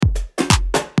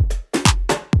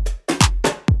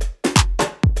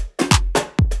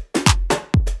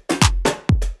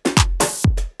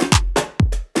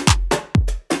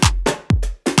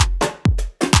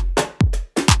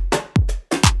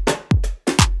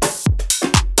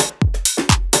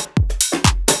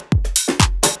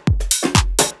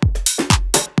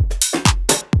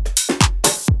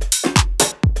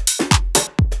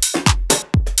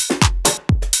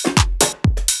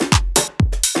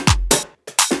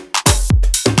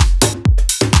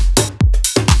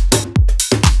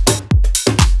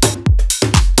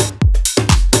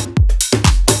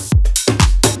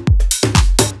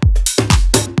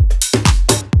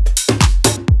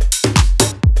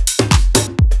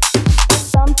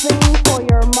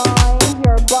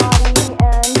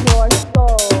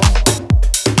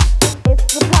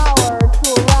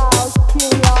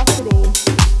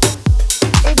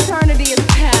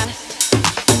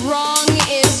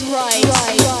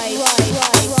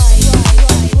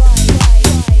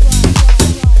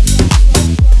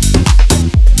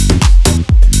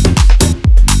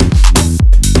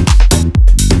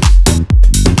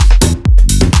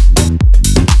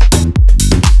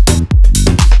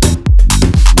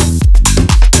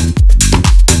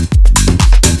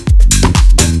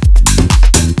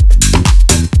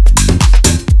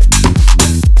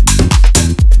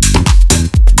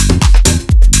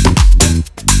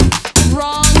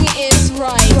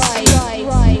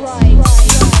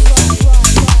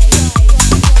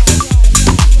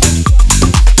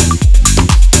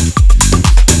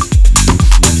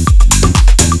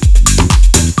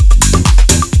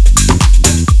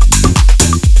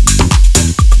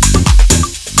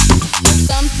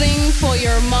for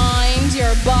your mind,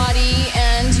 your body,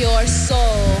 and your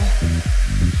soul.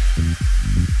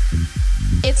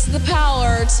 It's the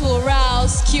power to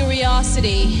arouse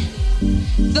curiosity,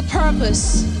 the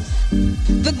purpose,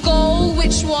 the goal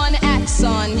which one acts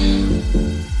on.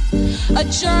 A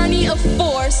journey of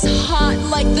force, hot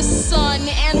like the sun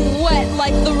and wet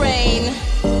like the rain.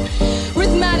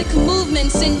 Rhythmic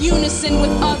movements in unison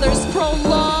with others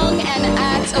prolong an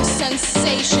act of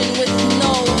sensation with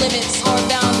no limits or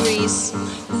boundaries.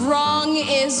 Wrong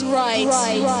is right.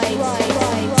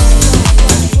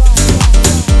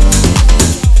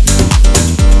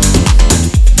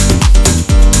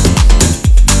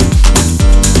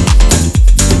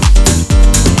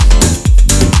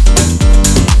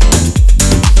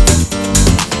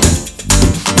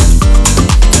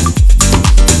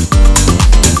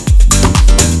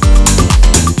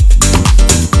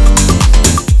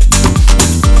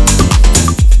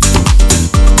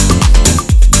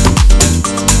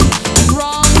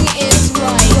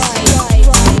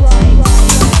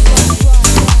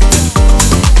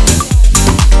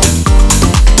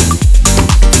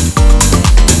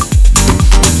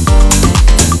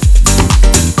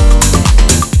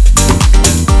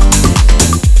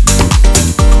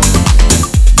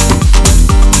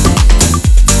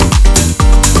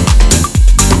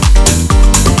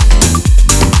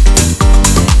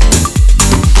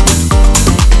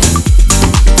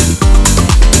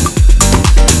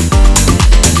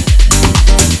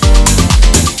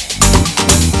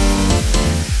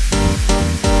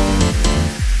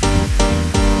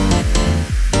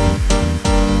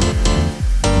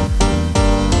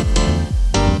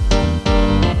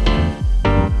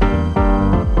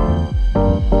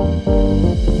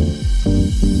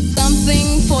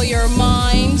 Your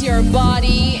mind, your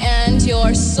body, and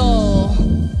your soul.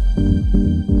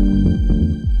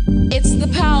 It's the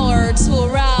power to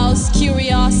arouse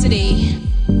curiosity,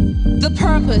 the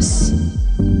purpose,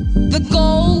 the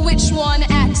goal which one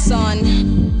acts on.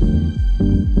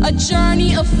 A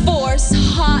journey of force,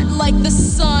 hot like the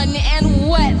sun and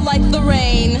wet like the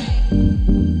rain.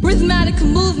 Rhythmic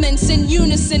movements in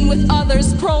unison with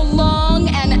others prolong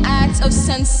an act of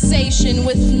sensation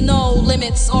with no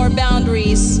limits or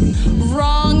boundaries.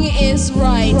 Wrong is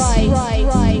right.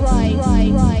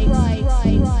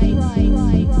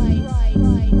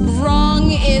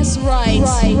 Wrong is right.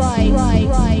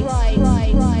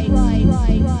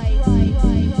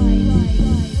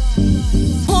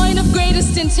 Point of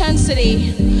greatest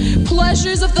intensity,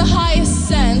 pleasures of the highest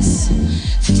sense,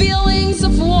 feelings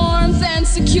of warmth and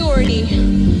security,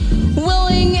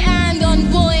 willing and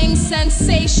unwilling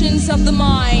sensations of the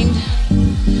mind,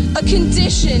 a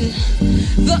condition,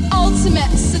 the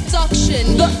ultimate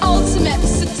seduction, the ultimate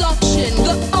seduction,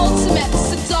 the ultimate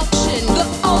seduction,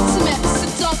 the ultimate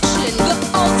seduction, the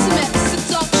ultimate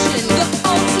seduction, the ultimate seduction, the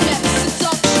ultimate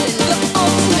seduction, the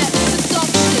ultimate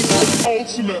seduction,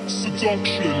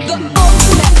 the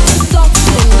ultimate seduction,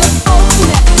 the ultimate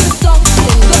seduction,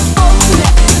 the ultimate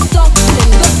seduction,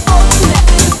 the ultimate seduction, the ultimate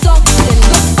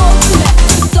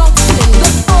seduction,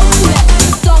 the ultimate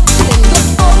seduction, the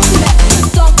ultimate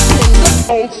seduction, the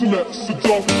ultimate seduction.